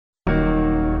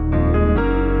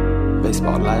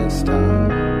baseball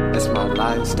lifestyle. It's my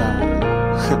lifestyle.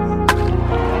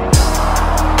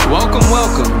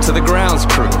 Welcome to the Grounds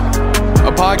Crew,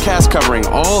 a podcast covering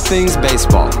all things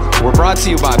baseball. We're brought to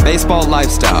you by Baseball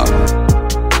Lifestyle.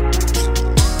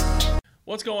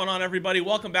 What's going on, everybody?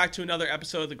 Welcome back to another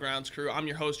episode of the Grounds Crew. I'm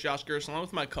your host, Josh Gerson, along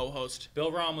with my co-host, Bill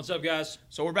Rom. What's up, guys?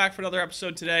 So we're back for another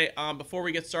episode today. Before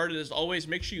we get started, as always,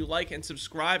 make sure you like and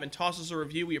subscribe and toss us a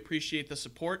review. We appreciate the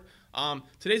support.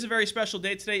 Today's a very special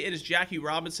day. Today it is Jackie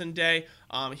Robinson Day,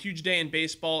 a huge day in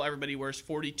baseball. Everybody wears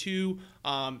 42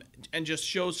 and just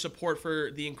shows support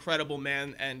for the incredible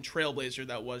man and trailblazer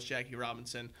that was Jackie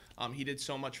Robinson. He did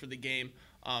so much for the game.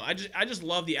 I just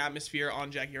love the atmosphere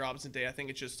on Jackie Robinson Day. I think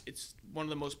it's one of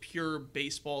the most pure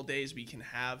baseball days we can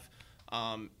have.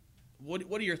 What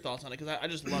are your thoughts on it? Because I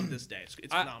just love this day. It's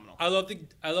phenomenal. I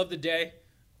love the day.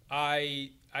 I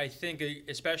think,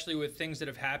 especially with things that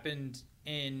have happened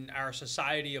in our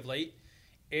society of late,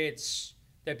 it's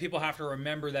that people have to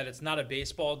remember that it's not a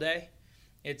baseball day.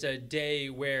 It's a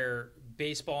day where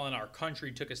baseball in our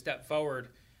country took a step forward,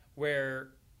 where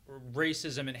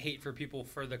racism and hate for people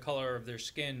for the color of their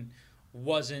skin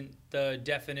wasn't the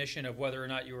definition of whether or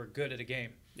not you were good at a game.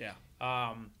 Yeah.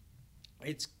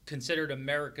 It's considered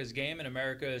America's game, and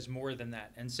America is more than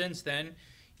that. And since then,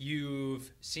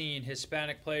 you've seen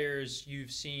Hispanic players,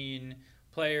 you've seen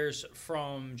players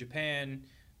from Japan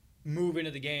move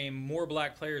into the game, more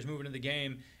black players move into the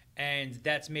game, and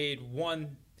that's made,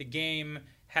 the game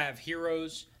have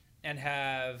heroes and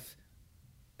have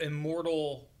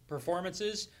immortal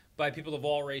performances by people of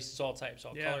all races, all types,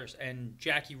 all colors. And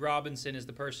Jackie Robinson is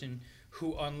the person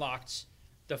who unlocked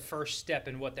the first step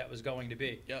in what that was going to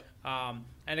be. Yep. And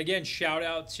again, shout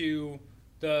out to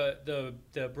the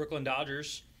Brooklyn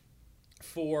Dodgers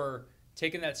for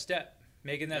taking that step,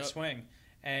 making that swing,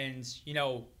 and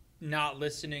not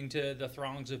listening to the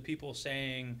throngs of people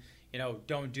saying,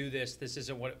 don't do this. This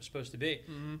isn't what it was supposed to be.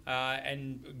 Mm-hmm.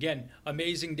 And again,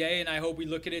 amazing day, and I hope we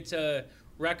look at it to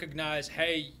recognize,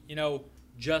 hey,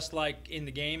 just like in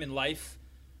the game, in life,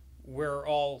 we're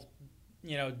all,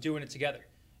 doing it together.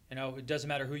 It doesn't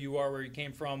matter who you are, where you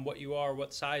came from, what you are,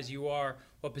 what size you are,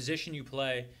 what position you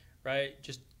play, right?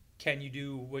 Just can you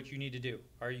do what you need to do?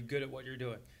 Are you good at what you're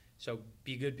doing? So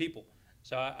be good people.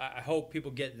 So I hope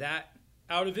people get that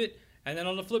out of it. And then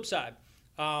on the flip side,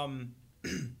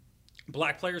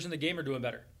 black players in the game are doing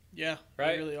better. Yeah,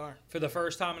 right? They really are. For the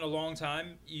first time in a long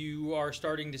time, you are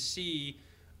starting to see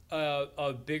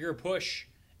a bigger push.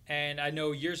 And I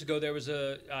know years ago there was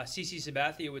a CC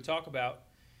Sabathia would talk about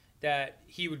that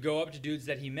he would go up to dudes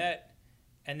that he met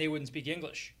and they wouldn't speak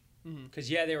English. Because,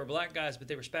 they were black guys, but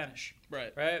they were Spanish.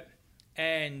 Right. Right?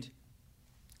 And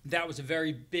that was a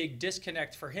very big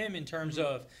disconnect for him in terms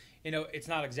of, it's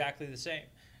not exactly the same.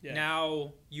 Yeah.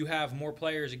 Now you have more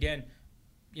players, again,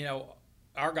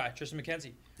 our guy, Tristan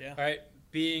McKenzie, right?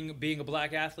 Being a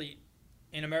black athlete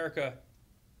in America,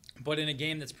 but in a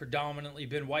game that's predominantly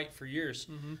been white for years,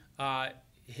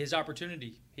 his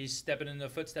opportunity, he's stepping in the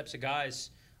footsteps of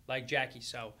guys like Jackie.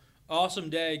 So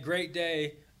awesome day, great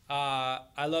day.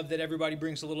 I love that everybody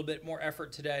brings a little bit more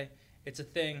effort today. It's a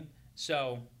thing,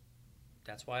 so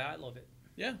that's why I love it.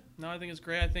 Yeah, no, I think it's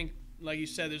great. I think, like you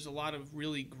said, there's a lot of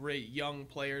really great young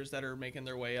players that are making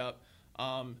their way up,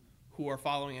 who are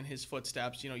following in his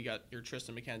footsteps. You got your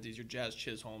Tristan McKenzies, your Jazz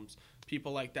Chisholms,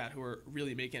 people like that who are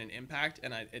really making an impact,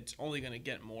 and it's only going to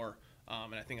get more.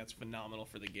 And I think that's phenomenal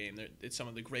for the game. It's some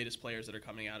of the greatest players that are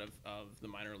coming out of the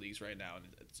minor leagues right now, and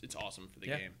it's awesome for the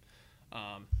game.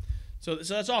 So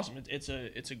that's awesome. It's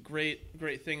a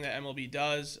great thing that MLB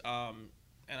does,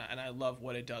 and I love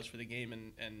what it does for the game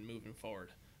and moving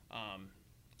forward.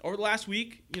 Over the last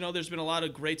week, there's been a lot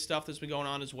of great stuff that's been going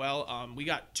on as well. We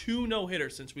got 2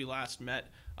 no-hitters since we last met,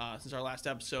 since our last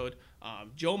episode.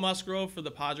 Joe Musgrove for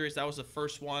the Padres, that was the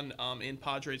first one in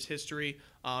Padres history.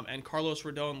 And Carlos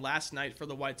Rodon last night for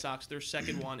the White Sox, their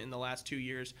second one in the last 2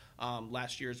 years.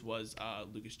 Last year's was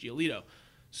Lucas Giolito.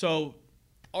 So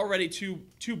already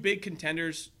two big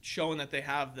contenders showing that they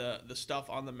have the stuff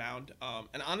on the mound.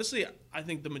 And honestly, I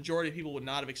think the majority of people would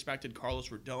not have expected Carlos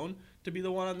Rodon to be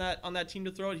the one on that team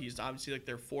to throw it. He's obviously like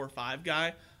their 4-5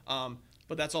 guy.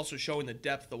 But that's also showing the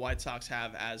depth the White Sox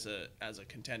have as a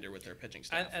contender with their pitching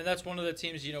staff. And that's one of the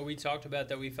teams, we talked about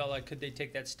that we felt like could they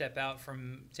take that step out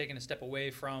from taking a step away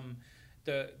from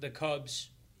the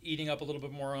Cubs eating up a little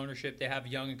bit more ownership. They have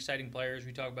young, exciting players.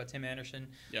 We talk about Tim Anderson,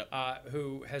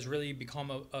 who has really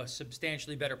become a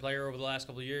substantially better player over the last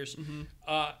couple of years.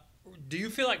 Do you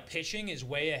feel like pitching is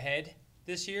way ahead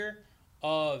this year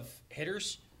of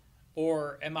hitters?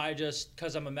 Or am I just,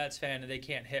 because I'm a Mets fan and they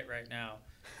can't hit right now,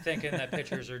 thinking that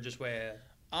pitchers are just way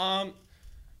ahead?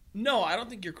 No, I don't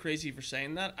think you're crazy for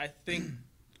saying that. I think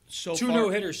two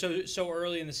no-hitters so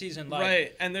early in the season.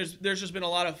 Right, and there's just been a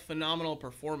lot of phenomenal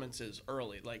performances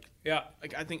early. Like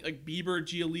I think like Bieber,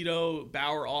 Giolito,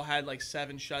 Bauer all had like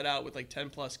 7 shutout with like 10+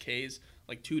 Ks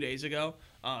like 2 days ago.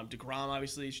 DeGrom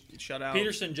obviously shut out.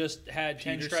 Peterson just had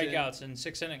 10 strikeouts in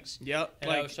 6 innings. Yep.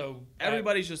 So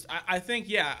everybody's just I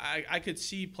think I could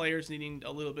see players needing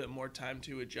a little bit more time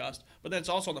to adjust. But then it's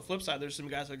also on the flip side, there's some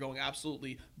guys that are going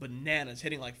absolutely bananas,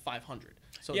 hitting like 500.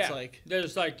 So it's like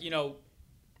there's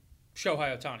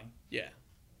Shohei Ohtani. Yeah.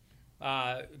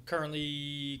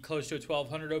 Currently close to a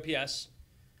 1,200 OPS,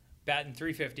 batting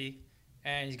 .350,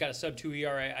 and he's got a sub-2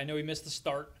 ERA. I know he missed the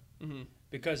start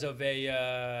because of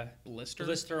a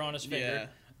blister on his finger.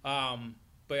 Yeah.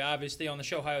 But obviously on the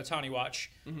Shohei Ohtani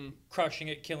watch, crushing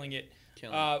it, killing it.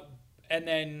 And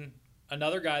then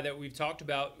another guy that we've talked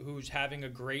about who's having a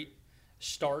great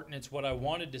start, and it's what I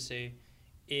wanted to see,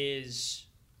 is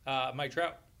Mike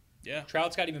Trout. Yeah.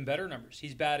 Trout's got even better numbers.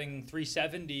 He's batting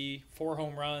 .370, 4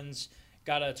 home runs,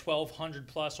 got a 1,200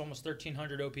 plus, almost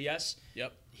 1,300 OPS.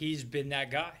 Yep. He's been that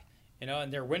guy,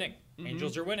 and they're winning.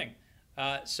 Angels are winning.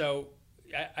 So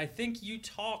I think you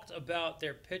talked about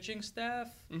their pitching staff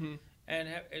and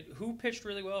who pitched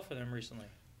really well for them recently.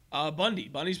 Bundy.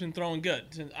 Bundy's been throwing good.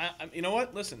 You know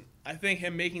what? Listen, I think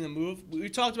him making the move. We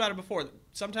talked about it before.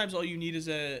 Sometimes all you need is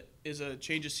a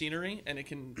change of scenery, and it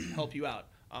can help you out.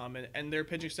 And their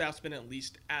pitching staff's been at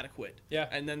least adequate. Yeah.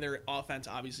 And then their offense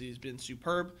obviously has been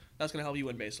superb. That's going to help you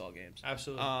win baseball games.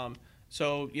 Absolutely.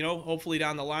 So, hopefully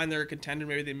down the line they're a contender.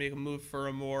 Maybe they make a move for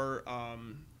a more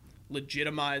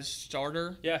legitimized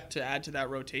starter to add to that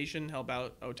rotation, help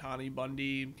out Ohtani,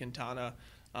 Bundy, Quintana,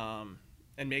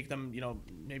 and make them,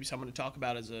 maybe someone to talk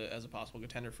about as a possible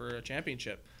contender for a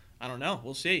championship. I don't know.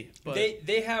 We'll see. But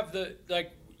they have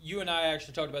you and I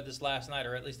actually talked about this last night,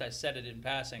 or at least I said it in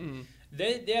passing.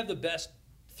 They have the best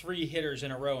 3 hitters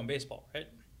in a row in baseball, right?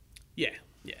 Yeah.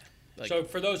 So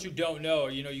for those who don't know,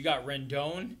 you got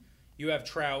Rendon, you have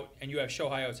Trout, and you have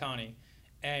Shohei Ohtani.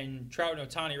 And Trout and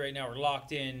Ohtani right now are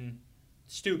locked in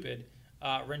stupid.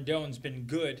 Rendon's been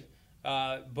good,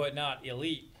 but not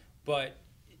elite. But,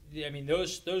 I mean,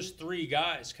 those 3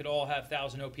 guys could all have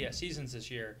 1,000 OPS seasons this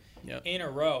year in a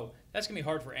row. That's going to be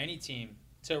hard for any team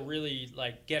to really,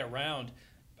 get around.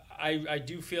 I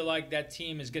do feel like that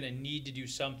team is going to need to do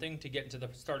something to get into the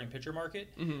starting pitcher market.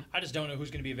 I just don't know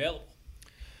who's going to be available.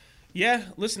 Yeah,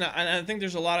 listen, I think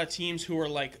there's a lot of teams who are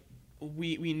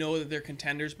we know that they're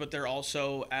contenders, but they're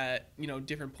also at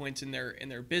different points in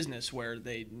their business where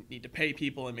they need to pay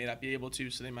people and may not be able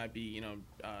to, so they might be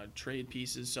trade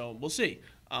pieces. So we'll see.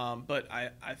 But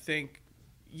I think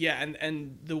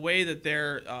and the way that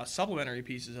their supplementary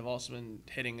pieces have also been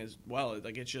hitting as well,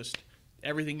 it's just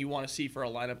everything you want to see for a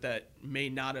lineup that may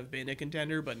not have been a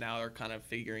contender, but now are kind of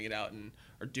figuring it out and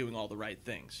are doing all the right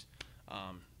things.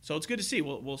 So it's good to see.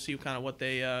 We'll see kind of what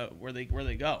they where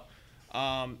they go.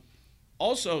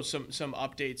 Also, some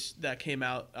updates that came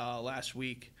out last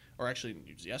week, or actually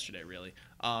it was yesterday, really.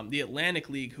 The Atlantic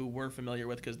League, who we're familiar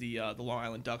with because the Long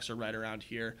Island Ducks are right around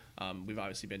here. We've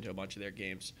obviously been to a bunch of their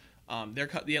games.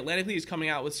 The Atlantic League is coming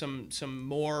out with some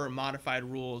more modified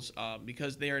rules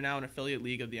because they are now an affiliate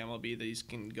league of the MLB. These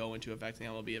can go into effect in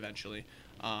the MLB eventually.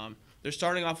 They're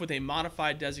starting off with a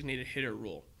modified designated hitter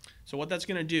rule. So what that's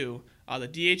going to do, the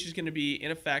DH is going to be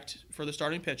in effect for the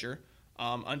starting pitcher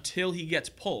until he gets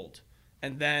pulled.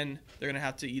 And then they're going to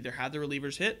have to either have the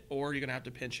relievers hit or you're going to have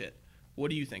to pinch hit. What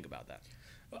do you think about that?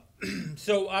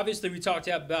 So obviously we talked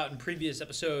about in previous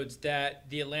episodes that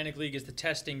the Atlantic League is the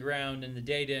testing ground and the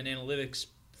data and analytics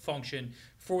function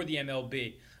for the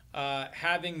MLB.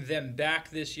 Having them back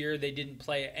this year, they didn't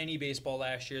play any baseball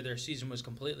last year. Their season was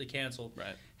completely canceled.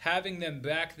 Right. Having them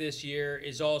back this year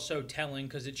is also telling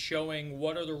because it's showing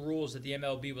what are the rules that the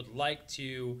MLB would like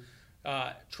to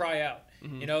try out.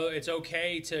 It's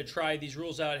okay to try these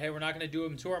rules out. Hey, we're not going to do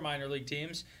them to our minor league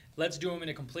teams. Let's do them in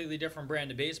a completely different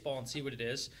brand of baseball and see what it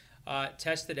is.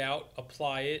 Test it out,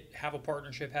 apply it, have a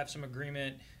partnership, have some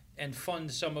agreement, and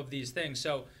fund some of these things.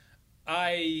 So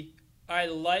I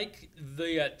like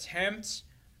the attempt.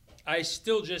 I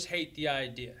still just hate the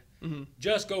idea.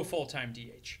 Just go full-time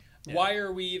DH. Yeah. Why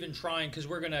are we even trying? Because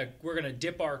we're gonna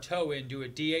dip our toe into a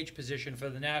DH position for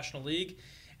the National League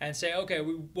and say, okay,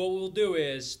 what we'll do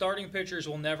is starting pitchers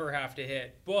will never have to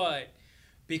hit, but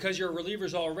because your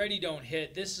relievers already don't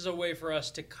hit, this is a way for us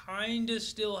to kind of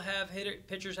still have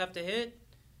pitchers have to hit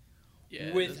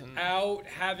without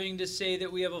having to say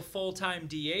that we have a full-time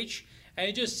DH. And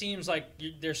it just seems like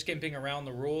they're skimping around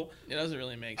the rule. It doesn't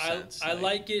really make sense. I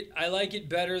like it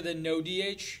better than no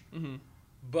DH,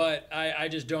 but I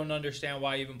just don't understand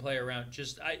why even play around.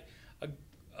 Just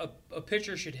a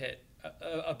pitcher should hit.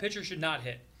 A pitcher should not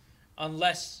hit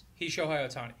unless he's Shohei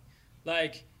Ohtani.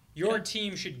 Like, your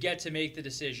team should get to make the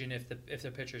decision if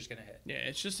the pitcher's going to hit. Yeah,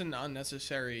 it's just an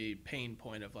unnecessary pain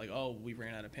point of like, oh, we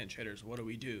ran out of pinch hitters. What do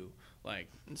we do? Like,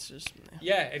 it's just...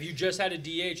 Yeah, if you just had a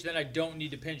DH, then I don't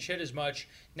need to pinch hit as much.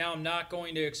 Now I'm not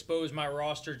going to expose my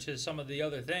roster to some of the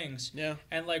other things. Yeah.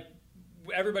 And, like,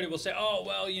 everybody will say, oh,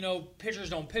 well, you know, pitchers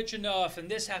don't pitch enough, and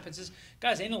this happens.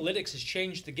 Guys, analytics has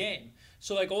changed the game.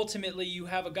 So, like, ultimately, you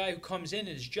have a guy who comes in, and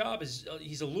his job is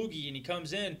he's a loogie, and he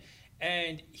comes in,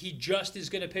 and he just is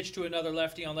going to pitch to another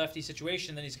lefty-on-lefty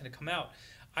situation, then he's going to come out.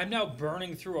 I'm now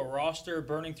burning through a roster,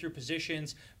 burning through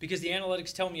positions, because the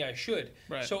analytics tell me I should.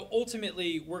 Right. So,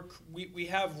 ultimately, we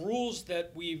have rules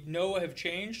that we know have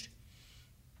changed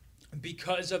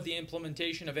because of the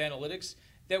implementation of analytics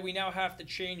that we now have to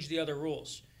change the other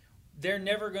rules. They're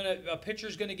never going to – a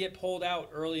pitcher's going to get pulled out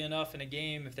early enough in a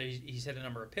game if he's hit a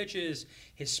number of pitches,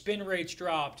 his spin rate's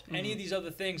dropped, any of these other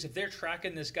things. If they're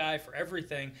tracking this guy for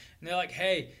everything and they're like,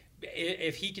 hey,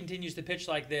 if he continues to pitch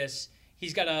like this,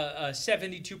 he's got a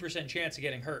 72% chance of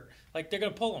getting hurt. Like, they're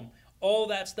going to pull him. All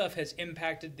that stuff has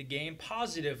impacted the game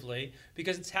positively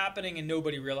because it's happening and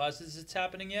nobody realizes it's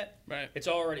happening yet. Right. It's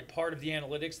already part of the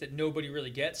analytics that nobody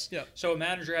really gets. Yep. So a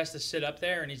manager has to sit up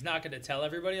there and he's not going to tell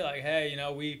everybody like, hey, you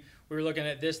know, we were looking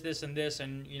at this, and this,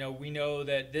 and, you know, we know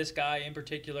that this guy in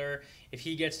particular, if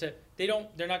he gets to, they're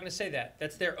not going to say that.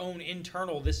 That's their own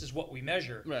internal, this is what we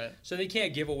measure. Right. So they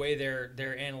can't give away their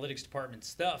analytics department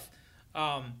stuff.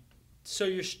 So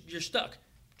you're stuck.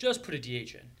 Just put a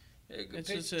DH in.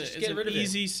 It's get rid of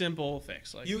easy, simple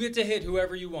fix. Like, you get to hit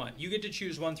whoever you want. You get to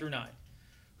choose 1 through 9.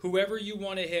 Whoever you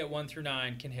want to hit 1 through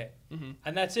 9 can hit. Mm-hmm.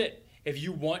 And that's it. If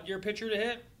you want your pitcher to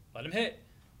hit, let him hit.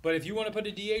 But if you want to put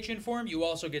a DH in for him, you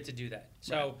also get to do that.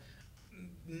 So,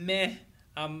 meh.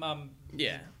 I'm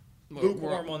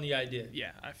lukewarm on the idea.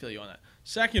 Yeah, I feel you on that.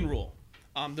 Second rule,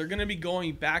 they're going to be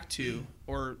going back to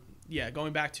a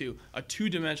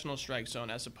 2-dimensional strike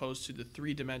zone as opposed to the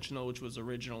 3-dimensional, which was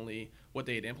originally what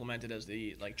they had implemented as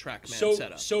the TrackMan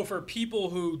setup. So for people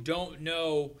who don't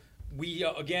know,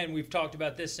 we've talked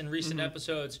about this in recent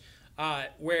episodes,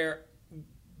 where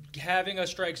having a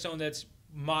strike zone that's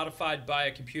modified by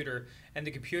a computer, and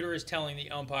the computer is telling the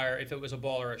umpire if it was a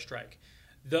ball or a strike.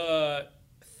 The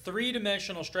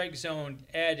 3-dimensional strike zone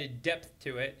added depth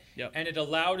to it, and it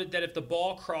allowed it that if the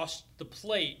ball crossed the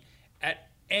plate at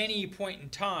any point in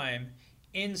time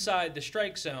inside the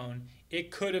strike zone, it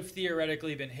could have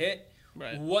theoretically been hit.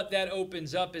 Right. What that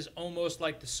opens up is almost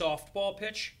like the softball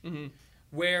pitch,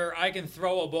 where I can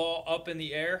throw a ball up in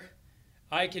the air.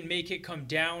 I can make it come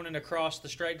down and across the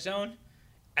strike zone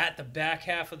at the back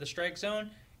half of the strike zone.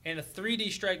 In a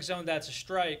 3D strike zone, that's a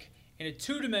strike. In a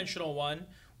 2-dimensional one,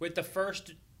 with the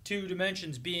first 2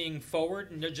 dimensions being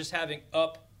forward and they're just having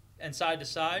up and side to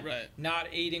side, not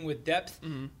aiding with depth,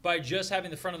 by just having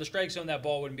the front of the strike zone, that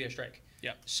ball wouldn't be a strike.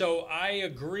 Yeah. So I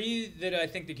agree that I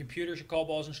think the computer should call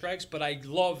balls and strikes, but I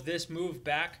love this move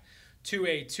back to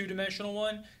a 2-dimensional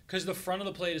one because the front of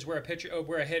the plate is where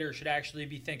a hitter should actually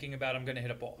be thinking about, I'm going to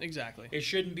hit a ball. Exactly. It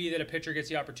shouldn't be that a pitcher gets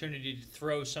the opportunity to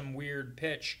throw some weird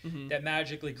pitch that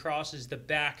magically crosses the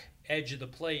back edge of the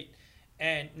plate.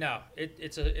 And no,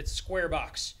 it's a square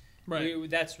box. Right.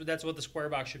 That's what the square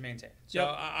box should maintain. So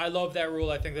I love that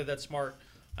rule. I think that's smart,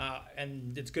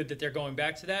 and it's good that they're going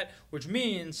back to that, which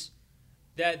means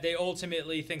that they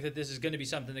ultimately think that this is going to be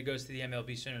something that goes to the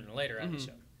MLB sooner than later, I would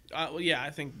assume. I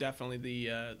think definitely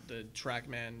the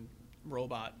TrackMan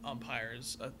robot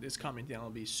umpires is coming to the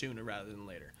MLB sooner rather than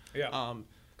later. Yeah.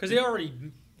 Because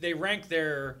they rank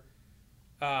their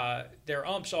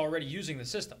umps already using the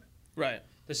system. Right.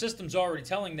 The system's already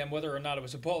telling them whether or not it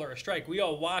was a ball or a strike. We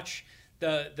all watch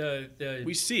the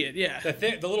we see it, yeah.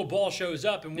 The little ball shows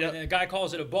up, and when the guy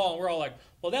calls it a ball, and we're all like,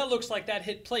 well, that looks like that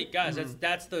hit plate, guys.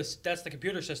 That's the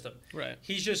computer system. Right.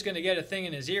 He's just going to get a thing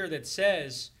in his ear that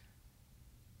says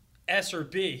S or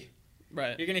B.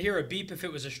 Right. You're going to hear a beep if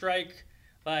it was a strike,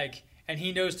 and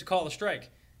he knows to call a strike.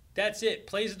 That's it.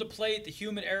 Plays at the plate, the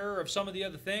human error of some of the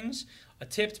other things, a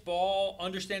tipped ball,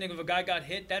 understanding if a guy got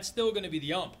hit, that's still going to be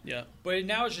the ump. Yeah. But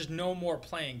now it's just no more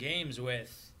playing games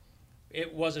with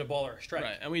was it a ball or a strike.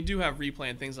 Right, and we do have replay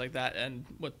and things like that. And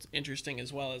what's interesting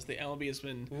as well is the MLB has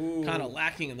been kind of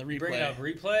lacking in the replay. Bringing up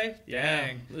replay? Yeah.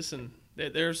 Dang. Listen,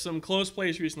 there's some close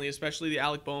plays recently, especially the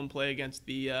Alec Boehm play against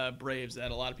the Braves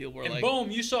that a lot of people were and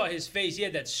Boehm, you saw his face. He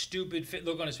had that stupid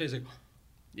look on his face like,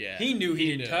 yeah, he knew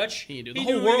he didn't touch. He knew. The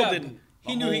whole world didn't.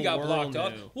 He knew he got blocked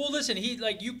off. Well, listen,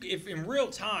 if in real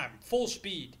time, full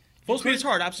speed. Full speed is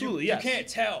hard, absolutely, You can't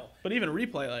tell. But even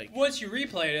replay, once you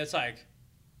replay it, it's like,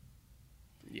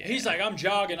 Yeah. He's like, I'm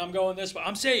jogging. I'm going this way.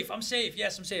 I'm safe.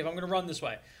 Yes, I'm safe. I'm going to run this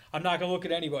way. I'm not going to look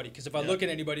at anybody because if I look at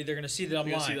anybody, they're going to see that I'm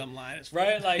lying. See them lying.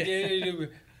 Right? Like,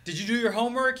 did you do your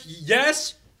homework?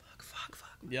 Yes. Fuck.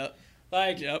 Yep.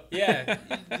 Like, Yep. yeah.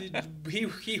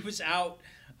 he was out.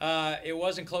 It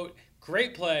wasn't close.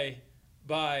 Great play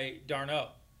by Darno.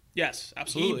 Yes,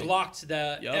 absolutely. He blocked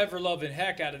the ever-loving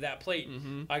heck out of that plate.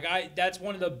 Mm-hmm. Like that's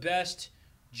one of the best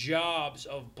jobs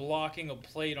of blocking a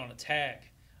plate on a tag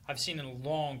I've seen in a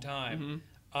long time.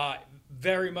 Mm-hmm.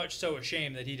 Very much so a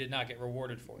shame that he did not get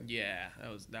rewarded for it. Yeah,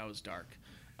 that was dark.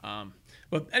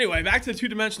 But anyway, back to the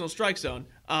two-dimensional strike zone.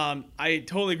 I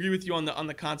totally agree with you on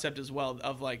the concept as well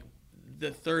of like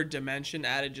the third dimension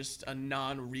added just a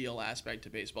non-real aspect to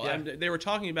baseball. Yeah. And they were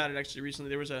talking about it actually recently.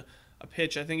 There was a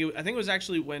pitch. I think it was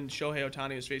actually when Shohei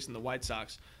Ohtani was facing the White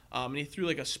Sox. And he threw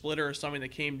like a splitter or something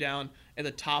that came down at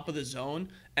the top of the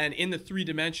zone. And in the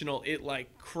three-dimensional, it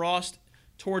like crossed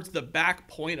towards the back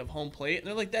point of home plate. And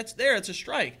they're like, that's there. It's a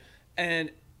strike.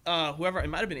 And whoever, it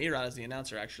might have been A-Rod as the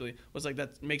announcer actually, was like,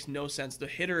 that makes no sense. The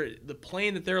hitter, the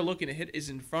plane that they're looking to hit is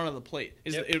in front of the plate.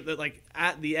 Is like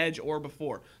at the edge or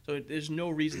before. So there's no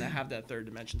reason to have that third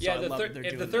dimension. So yeah,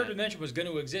 if the third dimension was going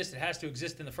to exist, it has to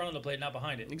exist in the front of the plate, not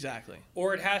behind it. Exactly.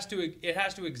 Or it has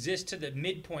to exist to the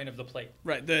midpoint of the plate.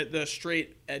 Right, the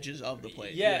straight edges of the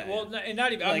plate. Yeah, well, and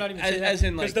not even, like, I'm not even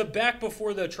saying that. Because the back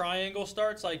before the triangle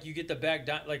starts, like you get the back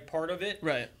like part of it.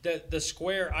 Right. The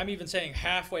square, I'm even saying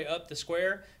halfway up the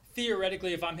square.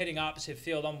 Theoretically, if I'm hitting opposite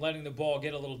field, I'm letting the ball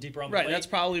get a little deeper on the plate. Right, that's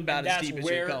probably about as deep as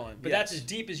you're going. But that's as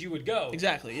deep as you would go.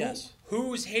 Exactly, yes.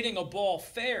 Who's hitting a ball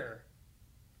fair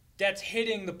that's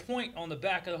hitting the point on the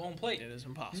back of the home plate? It is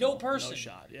impossible. No person. No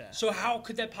shot, yeah. So how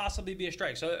could that possibly be a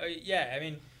strike? So, I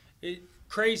mean,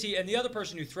 crazy. And the other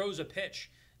person who throws a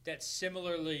pitch that's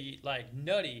similarly, like,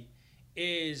 nutty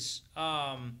is,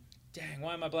 dang,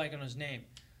 why am I blanking on his name?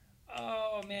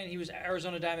 Oh, man, he was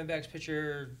Arizona Diamondbacks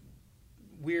pitcher,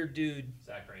 weird dude.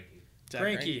 Zach Greinke.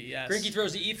 Greinke, yes. Greinke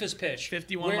throws the eephus pitch.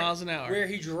 51 miles an hour. Where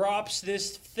he drops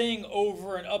this thing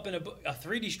over and up in a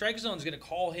 3D strike zone is going to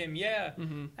call him,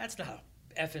 that's not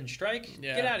a effing strike.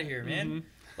 Yeah. Get out of here, man.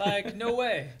 Like, no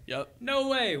way. Yep. No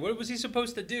way. What was he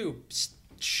supposed to do?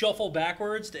 Shuffle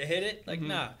backwards to hit it? Like,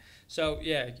 nah. So,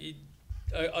 yeah.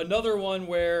 Another one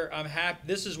where I'm happy.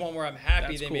 This is one where I'm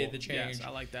happy they made the change. Yes, I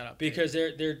like that update. Because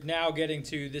they're now getting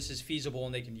to this is feasible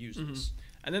and they can use this.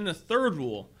 And then the third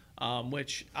rule,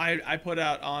 which I put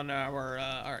out on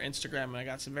our Instagram, and I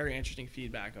got some very interesting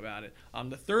feedback about it.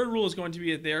 The third rule is going to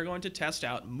be that they're going to test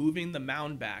out moving the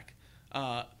mound back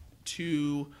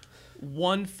to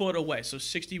 1 foot away, so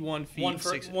 61 feet. 1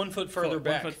 foot further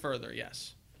back. 1 foot further,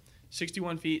 yes.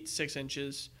 61 feet, 6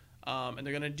 inches, and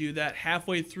they're going to do that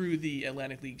halfway through the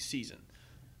Atlantic League season.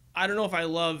 I don't know if I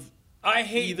love I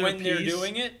hate either when piece. they're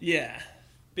doing it. Yeah.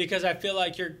 Because I feel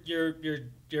like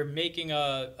you're making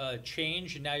a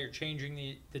change, and now you're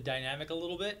changing the dynamic a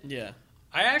little bit. Yeah.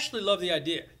 I actually love the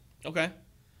idea. Okay.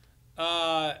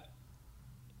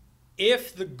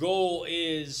 If the goal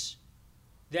is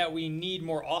that we need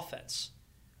more offense.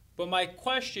 But my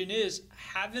question is,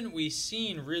 haven't we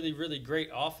seen really, really great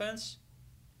offense?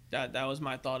 That was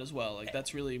my thought as well. Like,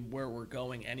 that's really where we're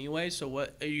going anyway. So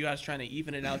what are you guys trying to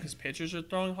even it out because pitchers are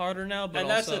throwing harder now? But and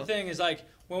that's the thing is, like,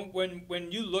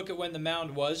 when you look at when the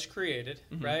mound was created,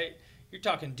 right? You're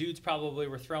talking dudes probably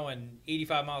were throwing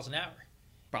 85 miles an hour.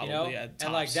 Probably, yeah.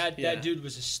 And like that dude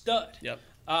was a stud. Yep.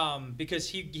 Because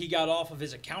he got off of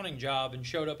his accounting job and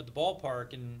showed up at the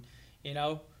ballpark and,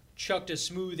 chucked a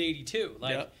smooth 82.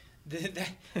 Like,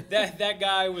 that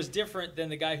guy was different than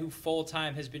the guy who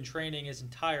full-time has been training his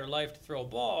entire life to throw a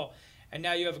ball. And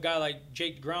now you have a guy like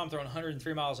Jake DeGrom throwing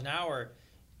 103 miles an hour.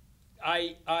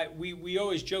 We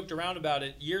always joked around about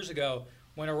it years ago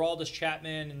when Aroldis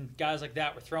Chapman and guys like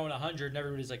that were throwing 100, and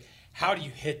everybody's like, how do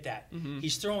you hit that? Mm-hmm.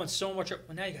 He's throwing so much. Well,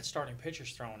 now you got starting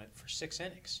pitchers throwing it for 6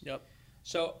 innings. Yep.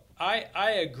 So I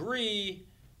agree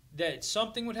that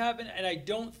something would happen, and I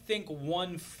don't think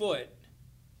 1 foot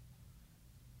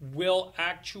will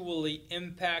actually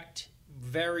impact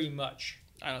very much.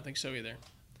 I don't think so either.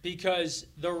 Because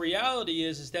the reality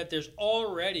is that there's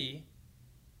already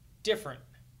different.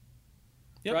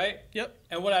 Yep. Right? Yep.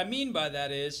 And what I mean by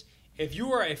that is, if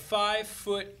you are a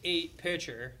 5'8"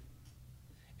 pitcher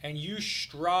and you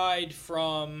stride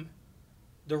from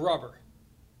the rubber,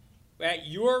 at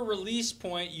your release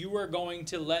point, you are going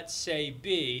to, let's say,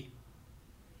 be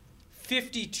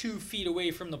 52 feet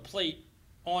away from the plate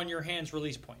on your hand's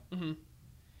release point. Mm-hmm.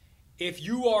 If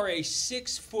you are a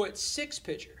 6'6"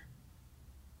 pitcher,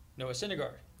 Noah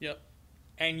Syndergaard, yep,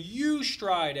 and you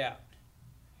stride out,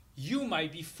 you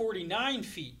might be 49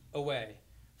 feet away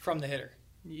from the hitter.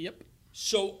 Yep.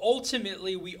 So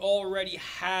ultimately, we already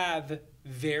have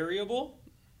variable.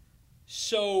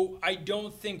 So I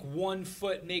don't think 1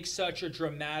 foot makes such a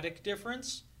dramatic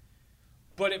difference,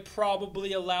 but it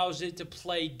probably allows it to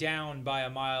play down by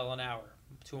 1 mile an hour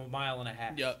to 1.5 miles.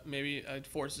 Yep, maybe it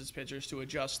forces pitchers to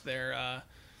adjust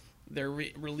their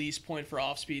release point for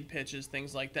off-speed pitches,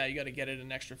 things like that. You got to get it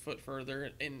an extra foot further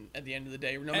at the end of the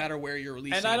day, no matter where you're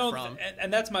releasing it from.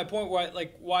 And that's my point.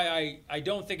 Why I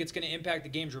don't think it's going to impact the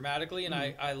game dramatically, and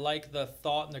I like the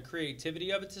thought and the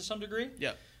creativity of it to some degree.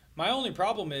 Yep. My only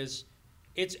problem is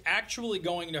it's actually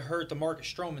going to hurt the Marcus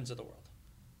Stromans of the world.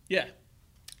 Yeah.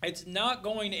 It's not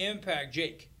going to impact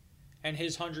Jake and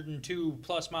his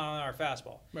 102-plus mile-an-hour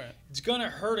fastball. Right. It's going to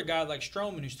hurt a guy like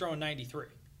Stroman who's throwing 93.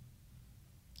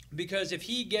 Because if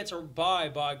he gets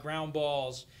by ground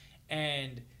balls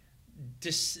and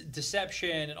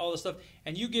deception and all this stuff,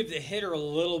 and you give the hitter a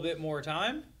little bit more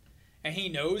time, and he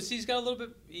knows he's got a little bit,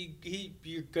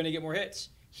 you're going to get more hits.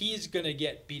 He's going to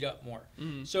get beat up more.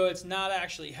 Mm-hmm. So it's not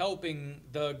actually helping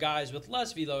the guys with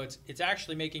less velo. It's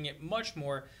actually making it much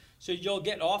more. So you'll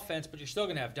get offense, but you're still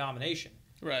going to have domination.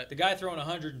 Right. The guy throwing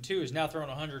 102 is now throwing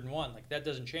 101. Like, that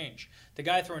doesn't change. The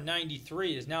guy throwing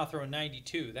 93 is now throwing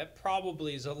 92. That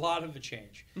probably is a lot of a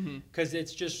change because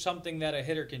it's just something that a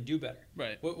hitter can do better.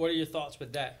 Right. What are your thoughts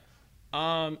with that?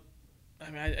 I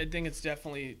think it's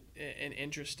definitely an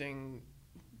interesting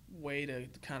way to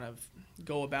kind of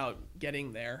go about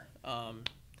getting there.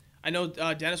 I know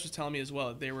Dennis was telling me as well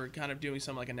that they were kind of doing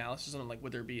some like analysis on like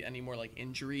would there be any more like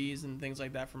injuries and things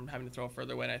like that from having to throw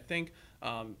further away. And I think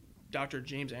Dr.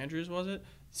 James Andrews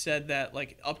said that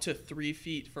like up to 3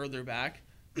 feet further back,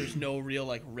 there's no real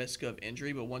like risk of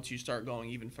injury. But once you start going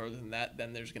even further than that,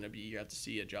 then there's going to be you have to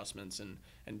see adjustments and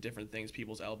different things,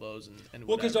 people's elbows and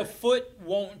well, because a foot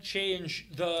won't change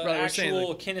the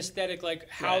actual kinesthetic, like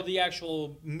how the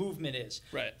actual movement is.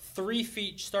 Right. 3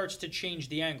 feet starts to change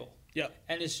the angle. Yep.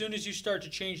 And as soon as you start to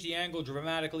change the angle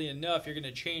dramatically enough, you're going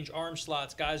to change arm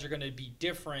slots. Guys are going to be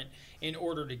different in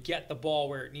order to get the ball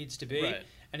where it needs to be. Right.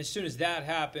 And as soon as that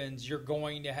happens, you're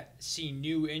going to see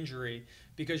new injury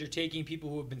because you're taking people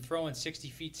who have been throwing 60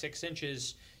 feet 6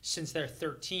 inches since they're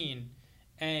 13,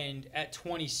 and at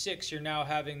 26, you're now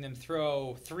having them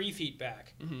throw 3 feet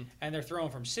back, and they're throwing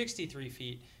from 63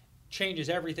 feet. Changes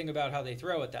everything about how they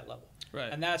throw at that level.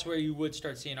 Right. And that's where you would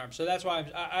start seeing arms. So that's why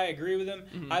I agree with him.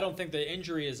 I don't think the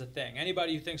injury is a thing.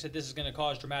 Anybody who thinks that this is going to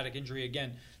cause dramatic injury,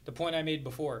 again, the point I made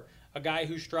before, a guy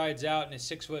who strides out and is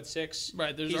 6'6",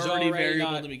 right? There's already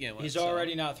variable to begin with. He's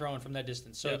already not throwing from that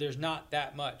distance, so there's not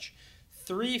that much.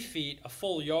 3 feet, a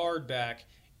full yard back,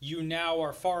 you now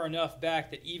are far enough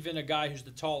back that even a guy who's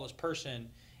the tallest person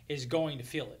is going to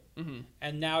feel it.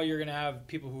 And now you're going to have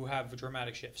people who have a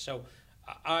dramatic shift. So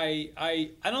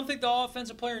I don't think the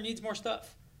offensive player needs more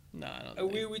stuff. No, I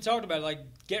don't. We talked about it, like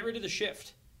get rid of the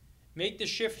shift, make the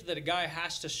shift that a guy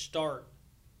has to start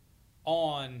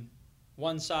on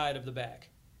one side of the bag,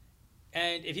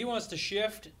 and if he wants to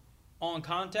shift on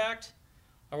contact,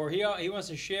 or he wants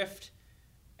to shift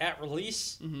at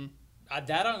release,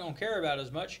 that I don't care about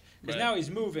as much because now he's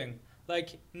moving.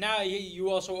 Like now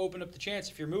you also open up the chance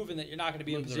if you're moving that you're not going to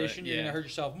be in position, you're going to hurt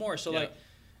yourself more. So like.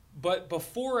 But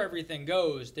before everything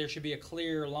goes, there should be a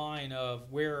clear line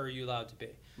of where are you allowed to be.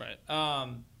 Right.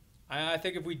 I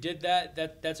think if we did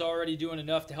that's already doing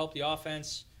enough to help the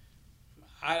offense.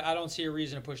 I don't see a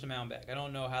reason to push the mound back. I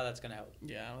don't know how that's going to help.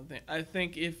 Yeah, I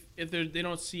think if they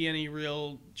don't see any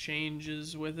real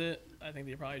changes with it, I think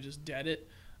they probably just dead it.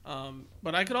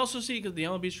 But I could also see, because the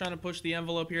MLB's trying to push the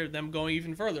envelope here, them going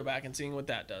even further back and seeing what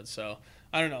that does. So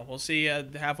I don't know. We'll see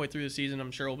halfway through the season.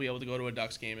 I'm sure we'll be able to go to a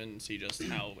Ducks game and see just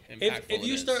how impactful if you it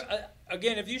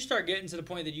is. If you start getting to the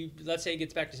point that let's say it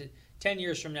gets back to 10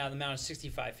 years from now, the mound is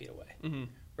 65 feet away,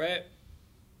 right?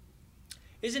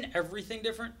 Isn't everything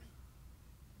different?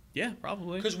 Yeah,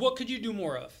 probably. Because what could you do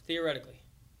more of, theoretically?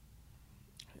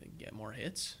 Get more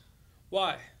hits.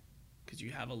 Why? Because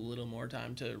you have a little more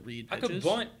time to read pitches. I could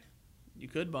bunt. You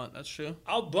could bunt. That's true.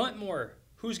 I'll bunt more.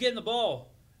 Who's getting the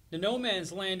ball? The no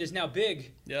man's land is now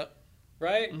big. Yep.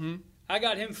 Right? I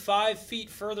got him 5 feet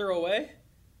further away.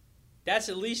 That's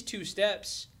at least 2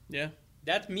 steps. Yeah.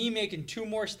 That's me making 2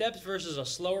 more steps versus a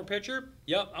slower pitcher.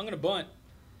 Yep, I'm going to bunt.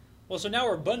 Well, so now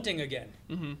we're bunting again.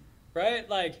 Right?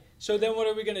 Like, so then what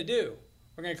are we going to do?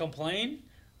 We're going to complain?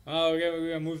 Oh, we're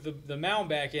going to move the mound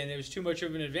back in. It was too much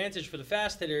of an advantage for the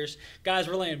fast hitters. Guys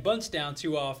were laying bunts down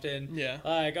too often. Yeah.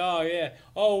 Like, oh, yeah.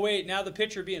 Oh, wait, now the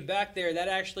pitcher being back there, that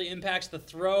actually impacts the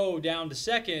throw down to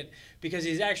second because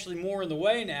he's actually more in the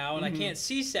way now, and I can't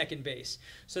see second base.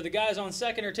 So the guys on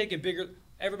second are taking bigger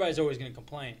 – everybody's always going to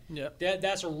complain. Yep.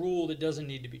 That's a rule that doesn't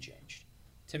need to be changed,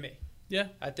 to me. Yeah.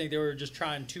 I think they were just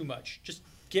trying too much. Just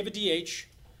give a DH,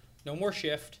 no more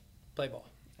shift, play ball.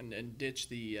 And ditch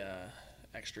the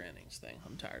extra innings thing.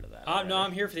 I'm tired of that. No,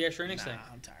 I'm here for the extra innings thing.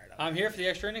 I'm tired of it. I'm here for the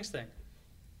extra innings thing.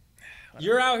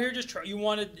 You're out here just you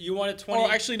wanted 20. Oh,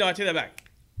 actually, no, I take that back.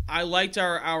 I liked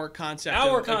our concept.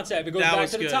 Our concept. It goes that back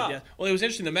was to the good, top. Yeah. Well, it was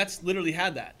interesting. The Mets literally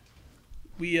had that.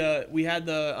 We had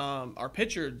the our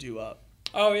pitcher due up.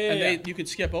 Oh yeah, and you could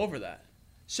skip over that.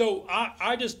 So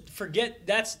I just forget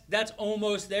that's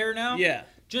almost there now. Yeah.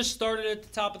 Just started at the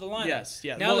top of the lineup. Yes,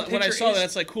 yeah. Now Well, when I saw that,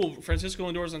 it's like cool. Francisco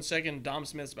Lindor's on second. Dom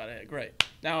Smith's about to hit. Great.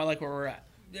 Now I like where we're at.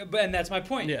 Yeah, and that's my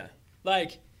point. Yeah.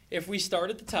 Like if we start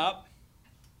at the top,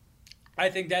 I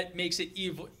think that makes it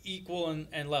equal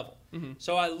and level. Mm-hmm.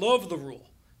 So I love the rule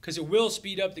because it will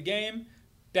speed up the game,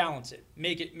 balance it,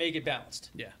 make it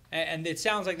balanced. Yeah. And it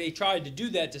sounds like they tried to do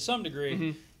that to some degree.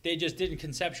 Mm-hmm. They just didn't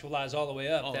conceptualize all the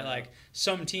way up. All that the way like up.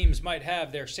 some teams might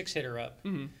have their 6-hitter up.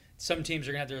 Mm-hmm. Some teams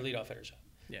are gonna have their leadoff hitters up.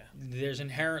 Yeah. There's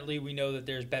inherently we know that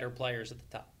there's better players at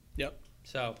the top. Yep.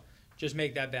 So just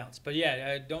make that balance. But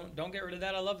yeah, don't get rid of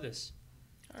that. I love this.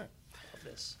 All right. I love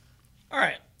this. All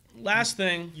right. Last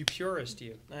thing. You purist,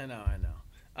 you. I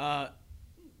know.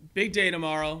 Big day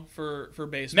tomorrow for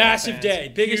baseball. Massive fans.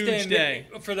 day, biggest Huge day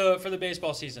for the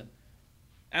baseball season.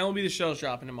 MLB The Show's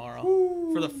dropping tomorrow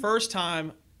for the first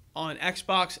time on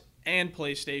Xbox and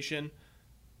PlayStation.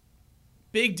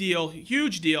 Big deal,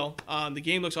 huge deal. The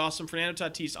game looks awesome. Fernando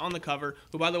Tatis on the cover,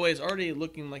 who, by the way, is already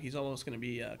looking like he's almost going to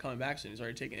be coming back soon. He's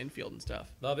already taking infield and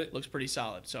stuff. Love it. Looks pretty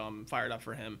solid, so I'm fired up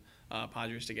for him.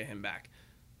 Padres to get him back.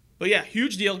 But yeah,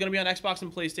 huge deal. Going to be on Xbox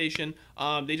and PlayStation.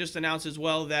 They just announced as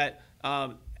well that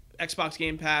Xbox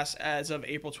Game Pass, as of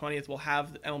April 20th, will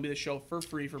have MLB The Show for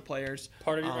free for players.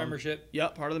 Part of your membership.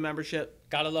 Yep, part of the membership.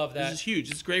 Gotta love that. This is huge.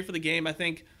 It's great for the game. I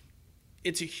think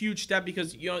it's a huge step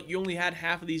because you only had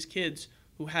half of these kids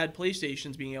who had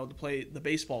PlayStations being able to play the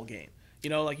baseball game.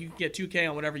 Like you can get 2K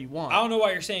on whatever you want. I don't know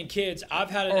why you're saying kids.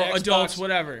 I've had an or Xbox. adults,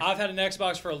 whatever. I've had an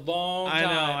Xbox for a long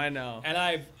time. I know. And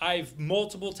I've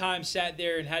multiple times sat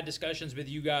there and had discussions with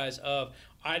you guys of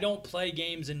I don't play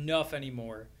games enough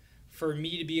anymore for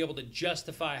me to be able to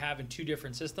justify having two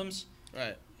different systems.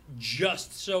 Right.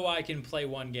 Just so I can play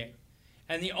one game.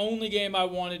 And the only game I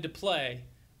wanted to play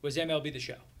was MLB The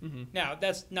Show. Mm-hmm. Now,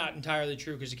 that's not entirely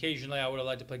true because occasionally I would have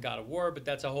liked to play God of War, but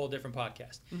that's a whole different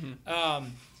podcast. Mm-hmm.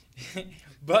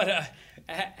 But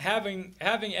having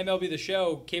MLB The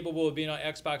Show capable of being on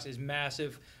Xbox is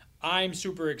massive. I'm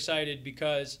super excited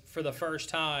because for the first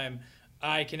time,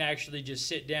 I can actually just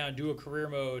sit down, do a career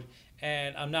mode,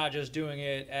 and I'm not just doing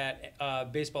it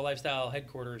at Baseball Lifestyle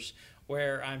headquarters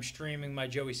where I'm streaming my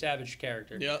Joey Savage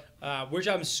character. Yep. Which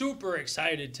I'm super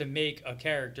excited to make a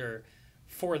character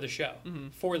for the show,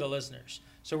 for the listeners.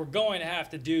 So we're going to have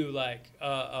to do like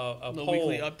a The poll.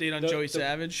 weekly update on Joey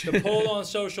Savage. The poll on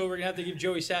social, we're going to have to give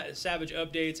Joey Savage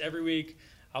updates every week.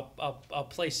 I'll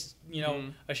place,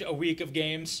 a week of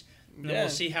games. And then we'll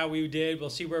see how we did. We'll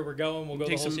see where we're going. We'll go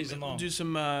the whole season long. Do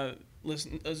some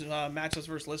matchups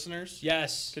versus listeners.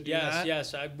 Yes. Could do that.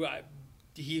 Yes.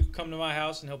 He come to my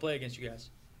house and he'll play against you guys.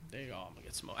 There you go. I'm going to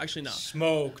get smoked. Actually, no.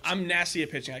 Smoked. I'm nasty at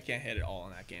pitching. I can't hit it all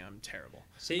in that game. I'm terrible.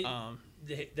 See? And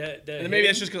maybe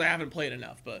that's just because I haven't played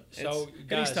enough, but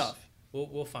it's tough.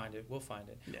 We'll find it.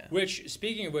 Yeah. Which,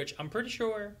 speaking of which, I'm pretty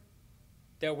sure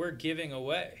that we're giving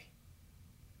away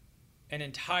an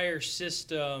entire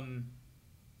system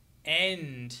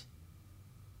and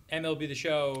MLB The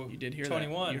Show. You did hear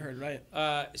 21. that. You heard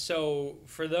right. So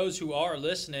for those who are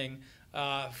listening,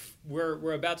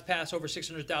 we're about to pass over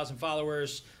 600,000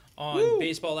 followers on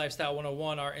Baseball Lifestyle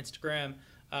 101, our Instagram,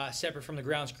 separate from the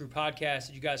Grounds Crew podcast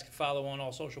that you guys can follow on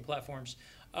all social platforms.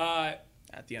 At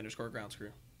the _Grounds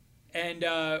Crew. And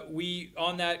we,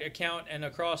 on that account and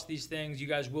across these things, you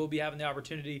guys will be having the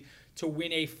opportunity to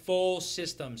win a full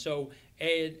system. So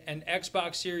an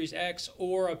Xbox Series X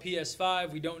or a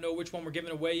PS5. We don't know which one we're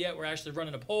giving away yet. We're actually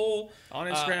running a poll. On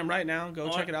Instagram right now. Go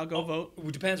check it out. Go vote.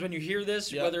 It depends when you hear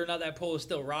this, whether or not that poll is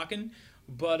still rocking.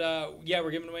 But,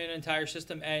 we're giving away an entire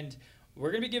system. And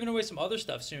we're going to be giving away some other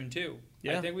stuff soon, too.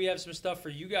 Yeah. I think we have some stuff for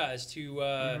you guys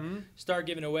to start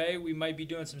giving away. We might be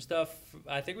doing some stuff.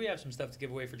 I think we have some stuff to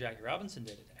give away for Jackie Robinson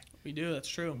Day today. We do. That's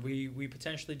true. We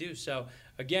potentially do. So,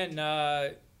 again,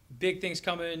 big things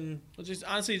coming. Well, just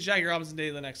honestly, it's Jackie Robinson Day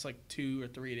the next 2 or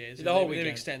 3 days. The whole weekend.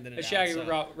 They've extended it. It's Jackie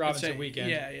Robinson weekend.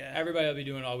 Yeah. Everybody will be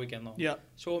doing it all weekend long. Yep.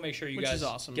 So we'll make sure you Which guys is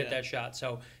awesome, get that shot.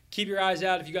 So keep your eyes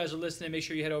out. If you guys are listening, make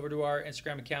sure you head over to our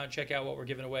Instagram account, check out what we're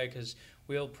giving away, because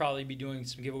we'll probably be doing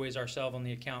some giveaways ourselves on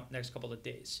the account next couple of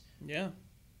days. Yeah.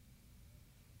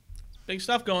 Big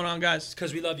stuff going on, guys.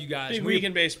 Because we love you guys. Big week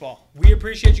in baseball. We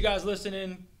appreciate you guys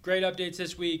listening. Great updates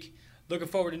this week. Looking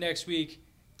forward to next week.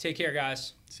 Take care,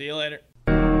 guys. See you later.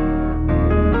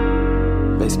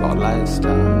 Baseball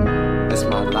lifestyle, it's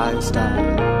my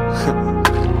lifestyle.